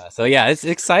so it's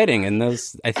exciting, and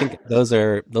I think those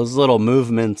little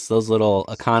movements, those little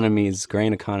economies,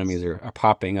 grain economies are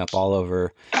popping up all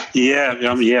over. I've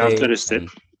noticed it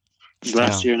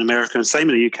last year in America, and same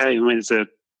in the UK. I mean, there's a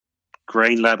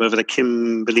grain lab over there.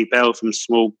 Kimberly Bell from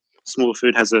Small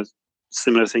Food has a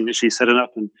similar thing that she's setting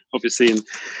up, and obviously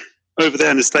over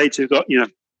there in the States, you've got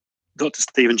Dr.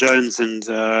 Stephen Jones and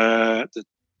the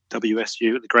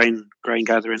WSU, the grain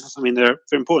gathering. I mean, they're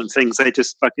important things. They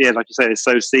just like you say, they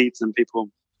sow seeds, and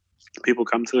people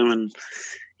come to them, and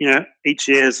each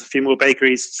year there's a few more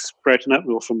bakeries sprouting up,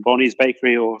 or from Bonnie's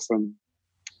bakery, or from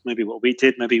maybe what we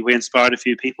did. Maybe we inspired a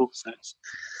few people. So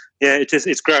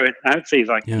it's growing. Hopefully,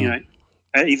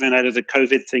 even out of the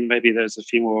COVID thing, maybe there's a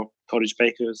few more cottage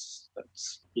bakers.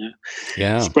 That's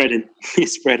spreading.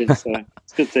 It's spreading. So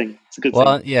it's a good thing. It's a good thing.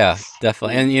 Well, yeah,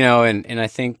 definitely. And I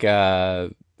think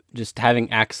just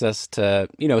having access to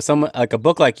some like a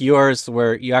book like yours,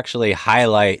 where you actually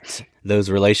highlight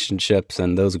those relationships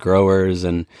and those growers,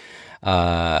 and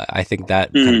I think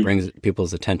that kind of brings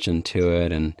people's attention to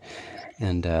it, and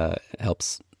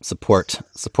helps support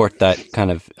that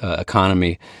kind of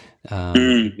economy.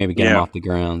 Maybe get them off the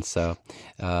ground. So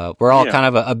we're all kind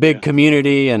of a big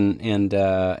community, and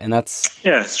that's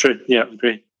it's true. Yeah,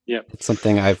 agree. Yeah, it's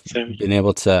something I've been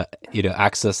able to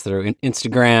access through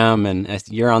Instagram, and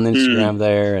you're on the Instagram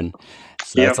there, and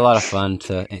So it's a lot of fun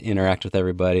to interact with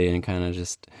everybody and kind of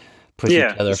just push each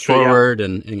other true, forward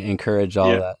and encourage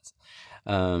all that.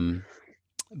 There's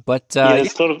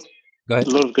go ahead.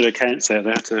 a lot of good accounts out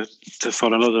there to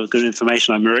follow. A lot of good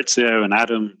information on Maurizio and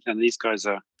Adam, and these guys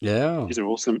are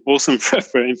awesome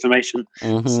for information.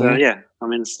 So I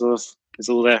mean, it's all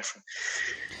there.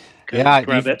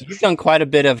 You've done quite a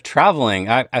bit of traveling.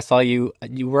 I saw you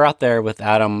were out there with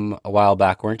Adam a while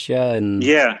back, weren't you? And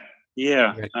that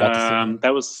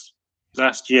was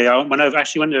last year. I went over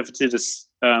to do this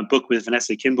book with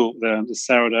Vanessa Kimball, the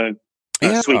sourdough,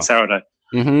 sweet sourdough.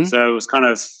 So it was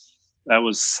that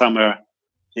was summer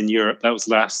in Europe. That was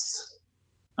last,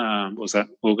 what was that,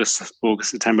 August,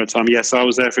 September time. So I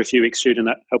was there for a few weeks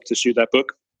helped to shoot that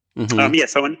book. So I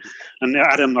went, and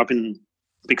Adam, I've been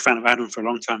a big fan of Adam for a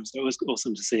long time, so it was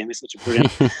awesome to see him. He's such a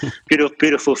brilliant,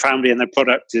 beautiful family, and their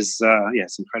product is,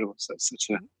 it's incredible. So it's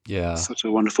such a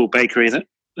wonderful bakery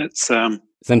it's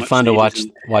been fun to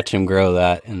watch him grow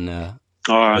that and off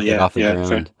the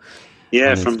ground.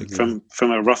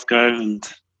 From a rough go and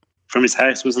from his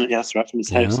house, wasn't it? Yes, right, from his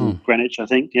house in Greenwich, I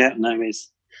think. He's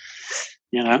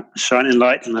shining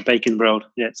light in the baking world.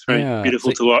 It's very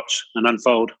beautiful to watch and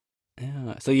unfold.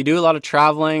 Yeah. So you do a lot of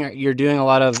traveling. You're doing a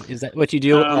lot of. Is that what you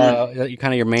do? You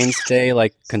kind of your mainstay,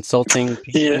 like consulting.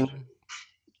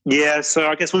 Yeah. So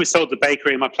I guess when we sold the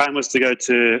bakery, my plan was to I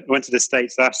went to the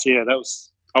States last year.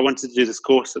 I wanted to do this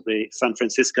course at the San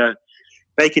Francisco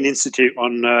Baking Institute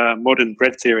on modern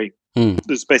bread theory. It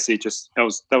was basically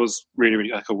that was really,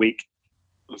 really like a week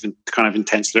of kind of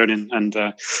intense learning and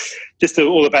just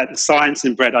all about the science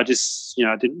in bread. I just,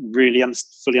 I didn't really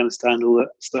fully understand all that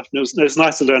stuff. And it was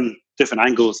nice to learn different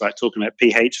angles, like talking about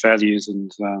pH values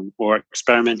and or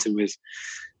experimenting with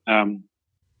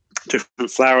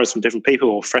different flours from different people,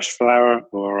 or fresh flour,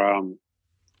 or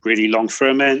really long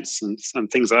ferments and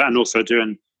things like that, and also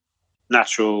doing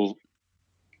natural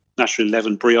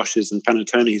leavened brioches and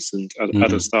panettones and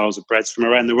other styles of breads from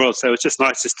around the world. So it's just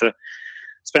nice to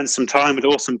spend some time with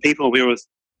awesome people.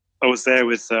 I was there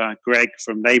with Greg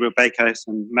from Neighbour Bakehouse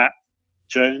and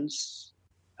Matthew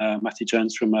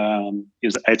Jones from he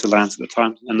was at Outerlands at the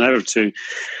time, and they were two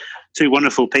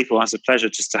wonderful people. It was a pleasure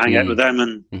just to hang out with them,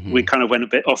 and we kind of went a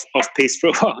bit off piste for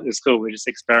a while. It was cool. We were just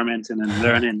experimenting and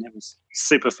learning. It was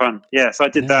super fun. So I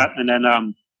did that, and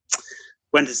then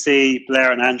went to see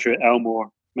Blair and Andrew at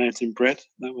Elmore Mountain Bread.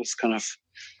 That was kind of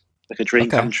like a dream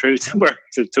come true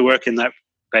to work in that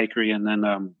bakery. And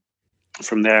then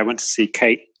from there I went to see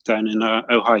Kate down in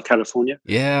Ojai, California.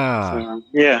 I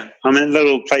mean,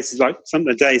 little places like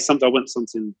I want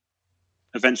something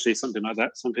eventually, something like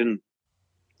that, something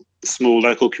small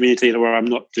local community where I'm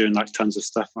not doing like tons of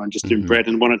stuff. I'm just doing bread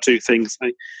and one or two things.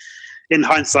 In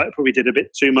hindsight, I probably did a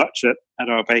bit too much at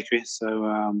our bakery. So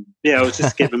I was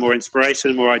just getting more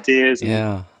inspiration, more ideas.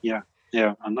 And,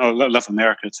 and I love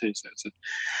America too. So it's a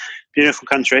beautiful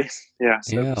country. So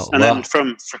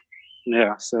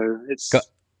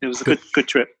it was a good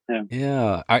trip.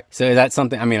 So is that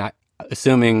something? I mean,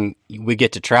 assuming we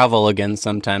get to travel again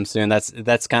sometime soon,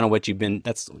 that's kind of what you've been.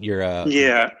 That's your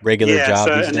regular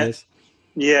job these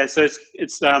days. So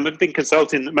it's I've been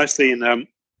consulting mostly in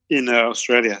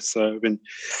Australia. So I've been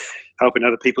helping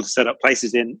other people to set up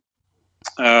places in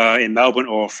Melbourne,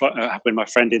 or with my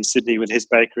friend in Sydney with his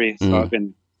bakery. So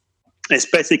it's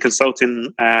basically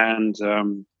consulting and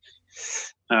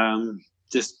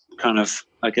just kind of,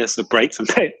 I guess, a break from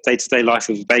day-to-day life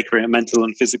of a bakery, a mental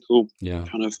and physical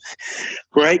kind of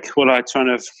break.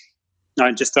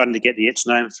 I'm just starting to get the itch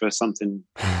now for something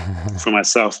for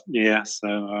myself. So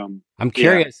I'm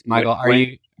curious, Michael,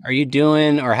 are you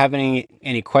doing or having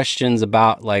any questions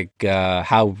about like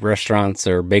how restaurants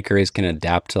or bakeries can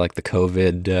adapt to like the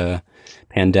COVID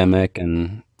pandemic?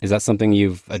 And is that something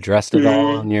you've addressed at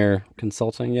all in your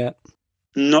consulting yet?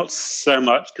 Not so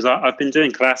much, because I've been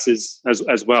doing classes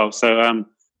as well. So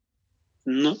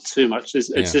not too much.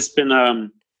 It's just been,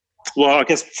 I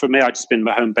guess for me, I've just been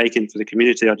at home baking for the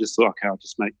community. I just thought, okay, I'll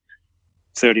just make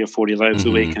 30 or 40 loaves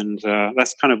a week. And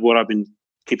that's kind of what I've been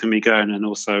keeping me going. And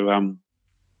also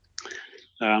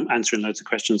answering loads of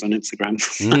questions on Instagram.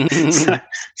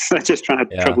 so just trying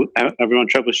to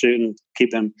troubleshoot and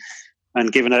keep them,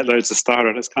 and giving out loads of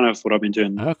starter. That's kind of what I've been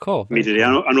doing. Oh, cool. Immediately.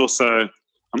 Cool. And also,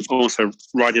 I'm also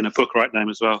writing a book right now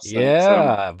as well.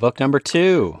 So, book number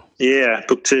 2. Yeah,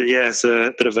 book 2. Yeah, it's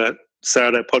a bit of a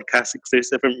Sourdough Podcast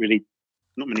exclusive.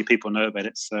 Not many people know about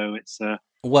it, so it's.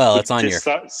 It's on your.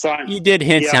 You did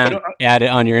hint at it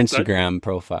on your Instagram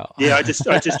profile. Yeah, I just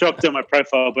dropped it on my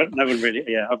profile, but no one really.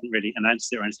 Yeah, I haven't really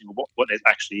announced it or anything, or what it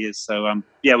actually is. So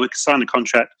we signed a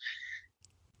contract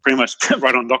pretty much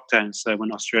right on lockdown. So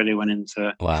when Australia went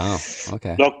into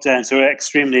lockdown, so we're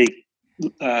extremely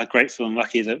grateful and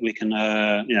lucky that we can,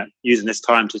 using this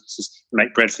time to just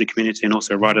make bread for the community and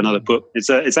also write another book.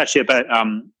 It's actually about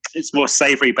it's more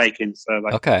savory baking, so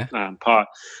like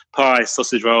pie,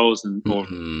 sausage rolls, and or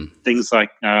things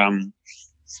like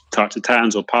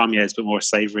tartatans or palmiers, but more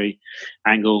savory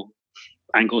angle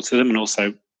to them, and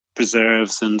also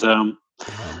preserves and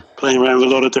playing around with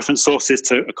a lot of different sauces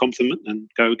to complement and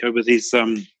go with these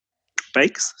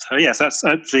bakes. So yes, that's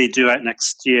actually due out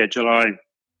next year, July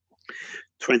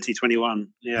 2021.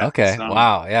 Yeah. Okay.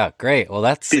 Wow. Yeah. Great. Well,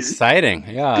 that's exciting.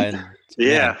 Yeah. And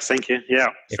thank you. Yeah.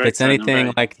 If it's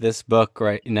anything like this book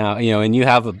right now, and you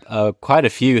have quite a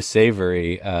few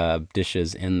savory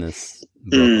dishes in this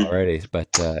book already,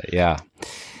 but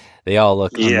they all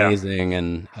look amazing.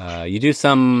 And you do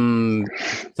some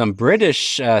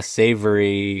British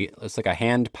savory. It's like a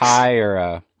hand pie or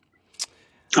a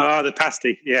the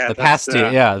pasty. Yeah, the pasty.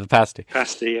 The pasty.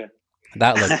 Pasty. Yeah,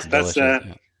 that looks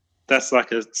delicious. That's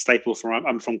like a staple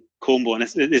I'm from Cornwall, and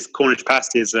it's Cornish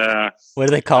pasty is what do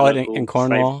they call it in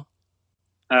Cornwall?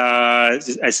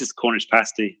 It's just Cornish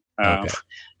pasty.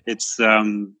 It's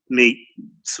meat,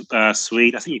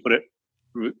 swede. I think you put it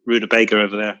rutabaga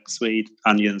over there, swede,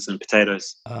 onions, and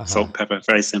potatoes, salt and pepper.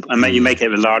 Very simple. And you make it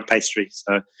with lard pastry.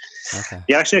 So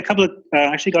actually a couple of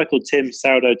a guy called Tim,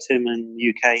 Sourdough Tim in the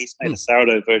UK. He's made a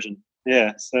sourdough version.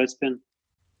 Yeah, so it's been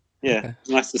it's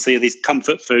nice to see these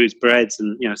comfort foods, breads,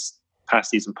 and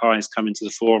pasties and pies coming to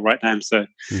the fore right now. So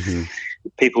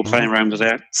people playing around with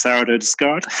their sourdough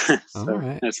discard.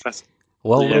 It's fascinating.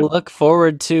 Well, we'll look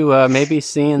forward to maybe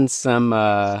seeing some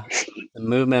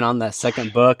movement on that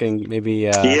second book, and maybe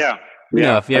if you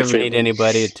ever need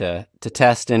anybody to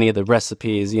test any of the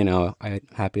recipes, I'm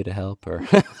happy to help or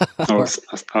read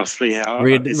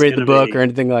the book or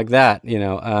anything like that.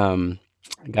 I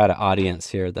got an audience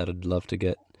here that I'd love to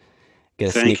get a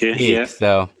sneak peek. Yeah.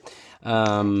 So,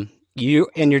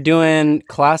 you're doing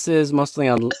classes mostly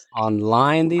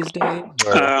online these days?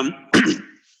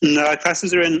 No,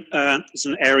 classes are in it's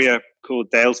an area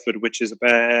called Daylesford, which is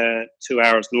about 2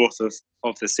 hours north of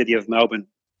the city of Melbourne.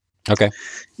 Okay.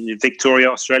 In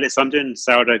Victoria, Australia. So I'm doing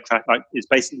sourdough class. It's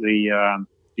basically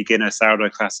beginner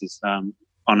sourdough classes on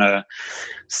a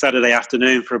Saturday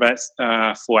afternoon for about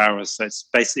 4 hours. So it's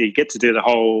basically you get to do the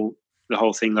whole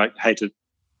thing, like how to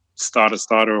start a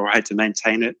starter or how to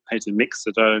maintain it, how to mix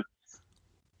the dough,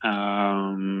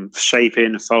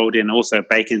 shaping, folding, also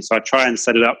baking. So I try and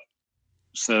set it up.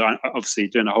 So obviously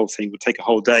doing the whole thing would take a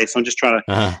whole day. So I'm just trying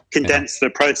to condense the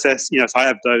process. So I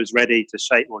have doughs ready to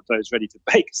shape or doughs ready to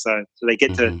bake. So they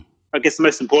get to. I guess the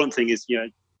most important thing is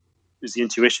is the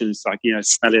intuition. It's like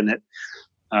smelling it,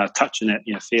 touching it,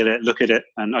 feel it, look at it,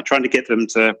 and I'm trying to get them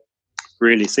to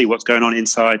really see what's going on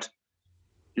inside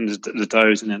in the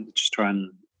doughs, and then just try and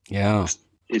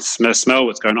smell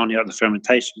what's going on. The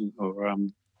fermentation or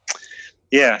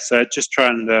So just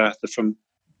trying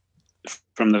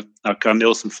from the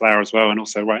mill some flour as well, and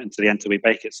also right into the end till we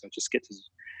bake it. So just get to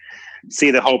see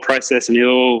the whole process, and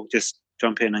you'll just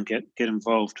jump in and get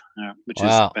involved, which is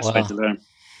the best way to learn.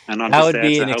 And I'm that just would there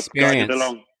be to an help experience. guide it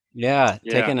along.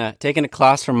 Taking a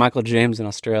class from Michael James in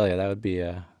Australia, that would be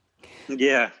a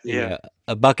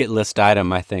bucket list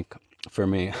item, I think, for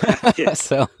me.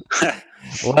 So,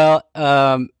 well,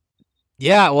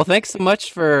 well, thanks so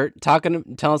much for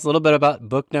telling us a little bit about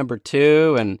book number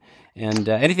 2 and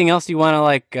anything else you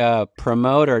want to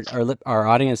promote or let our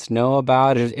audience know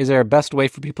about. Is there a best way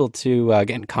for people to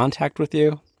get in contact with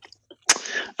you?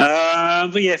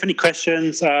 But if any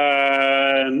questions,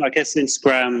 I guess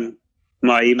Instagram,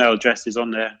 my email address is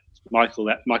on there,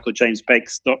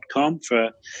 michael@michaeljamesbakes.com for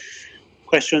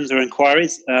questions or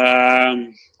inquiries.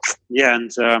 I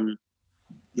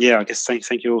guess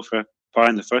thank you all for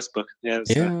buying the first book. And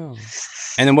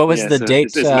then what was the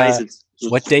date? It's amazing.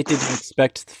 What date did you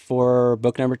expect for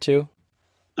book number 2?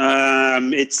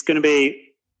 It's going to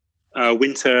be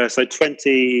winter, so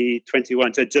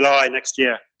 2021, so July next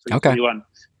year, 2021.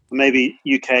 Maybe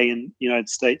UK and United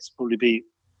States probably be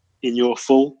in your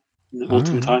fall,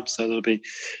 autumn time, so that'll be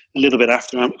a little bit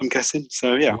after, I'm guessing.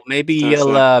 So well, maybe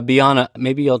you'll be on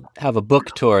maybe you'll have a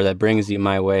book tour that brings you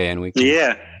my way, and we can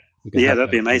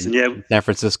that'd be amazing. San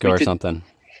Francisco or something.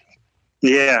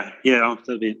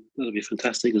 That'll be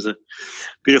fantastic. There's a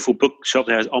beautiful bookshop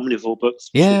there, Omnivore Books.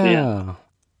 So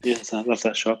I love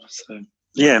that shop. So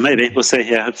maybe we'll see.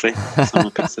 Hopefully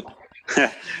someone picks it up.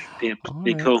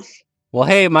 Be cool. Well,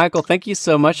 hey, Michael, thank you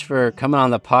so much for coming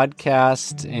on the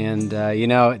podcast, and I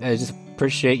just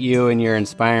appreciate you and your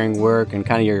inspiring work and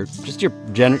kind of your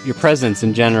presence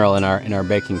in general in our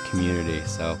baking community.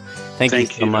 So thank you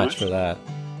so much for that.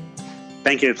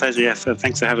 Thank you. Pleasure. Yeah.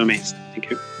 Thanks for having me. Thank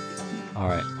you. All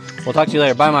right. We'll talk to you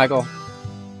later. Bye, Michael.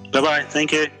 Bye-bye.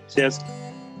 Thank you. Cheers.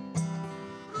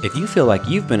 If you feel like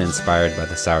you've been inspired by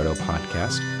the Sourdough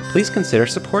Podcast, please consider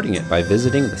supporting it by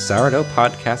visiting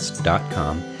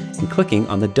thesourdoughpodcast.com and clicking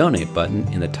on the donate button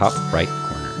in the top right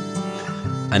corner.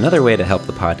 Another way to help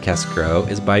the podcast grow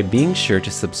is by being sure to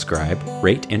subscribe,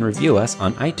 rate, and review us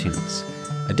on iTunes.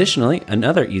 Additionally,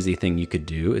 another easy thing you could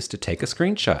do is to take a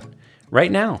screenshot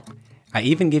right now. I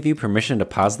even give you permission to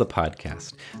pause the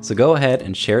podcast, so go ahead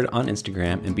and share it on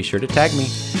Instagram and be sure to tag me.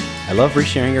 I love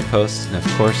resharing your posts, and of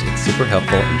course, it's super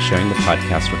helpful in sharing the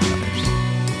podcast with others.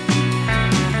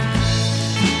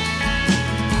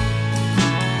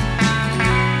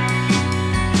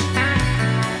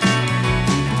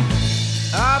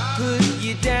 I put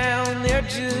you down there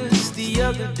just the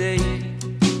other day.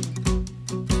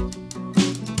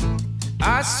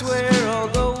 I swear,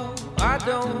 although I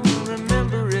don't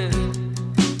remember it,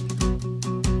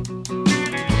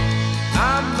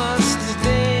 I must have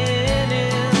been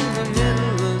in the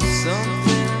middle of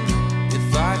something.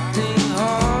 If I think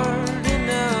hard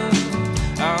enough,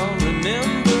 I'll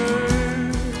remember.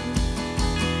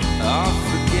 I'll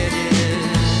forget it.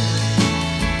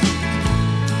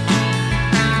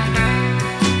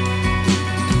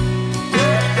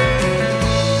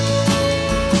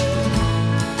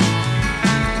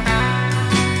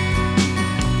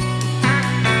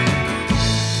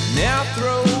 Now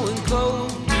throwing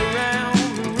clothes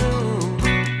around the room,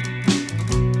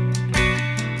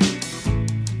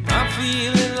 I'm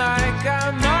feeling like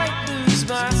I might lose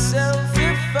myself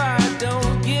if I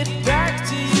don't get back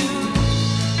to you.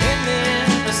 And then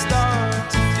I start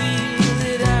to feel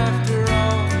it after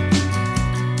all.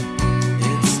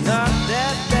 It's not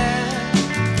that bad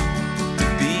to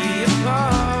be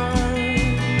apart,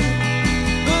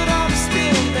 but I'm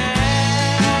still mad.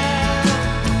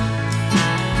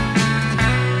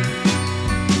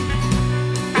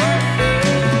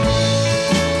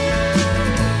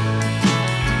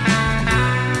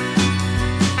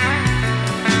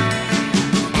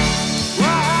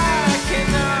 Why can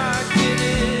I get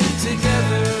it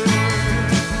together?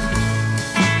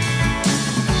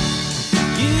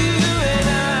 You and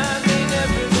I may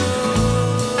never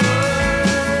know.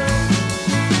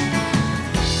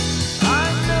 I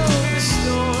know the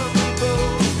storm we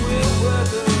both will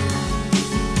weather.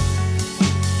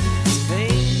 It's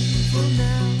painful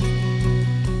now,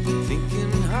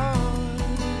 thinking hard.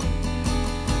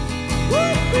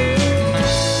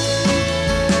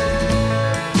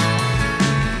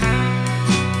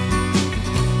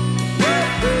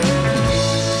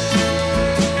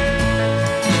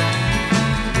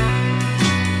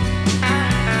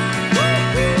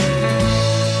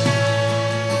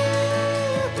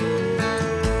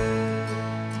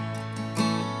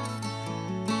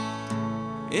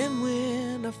 And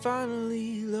when I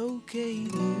finally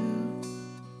locate you,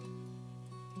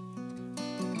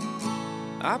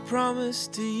 I promise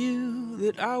to you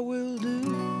that I will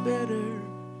do better.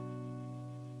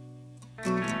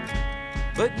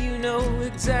 But you know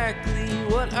exactly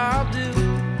what I'll do.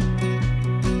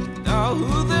 Oh,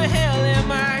 who the hell am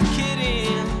I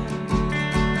kidding?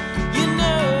 You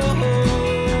know.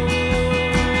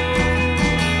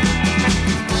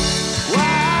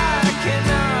 Why can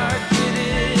I get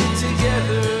it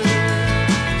together?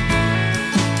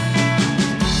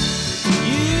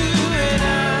 You and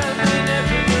I may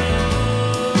never know.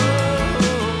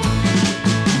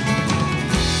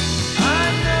 I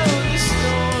know the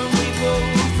storm we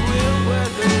both will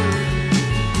weather.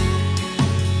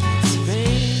 It's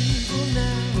painful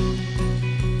now,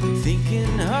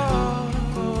 thinking hard.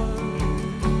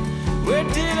 Where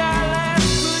did I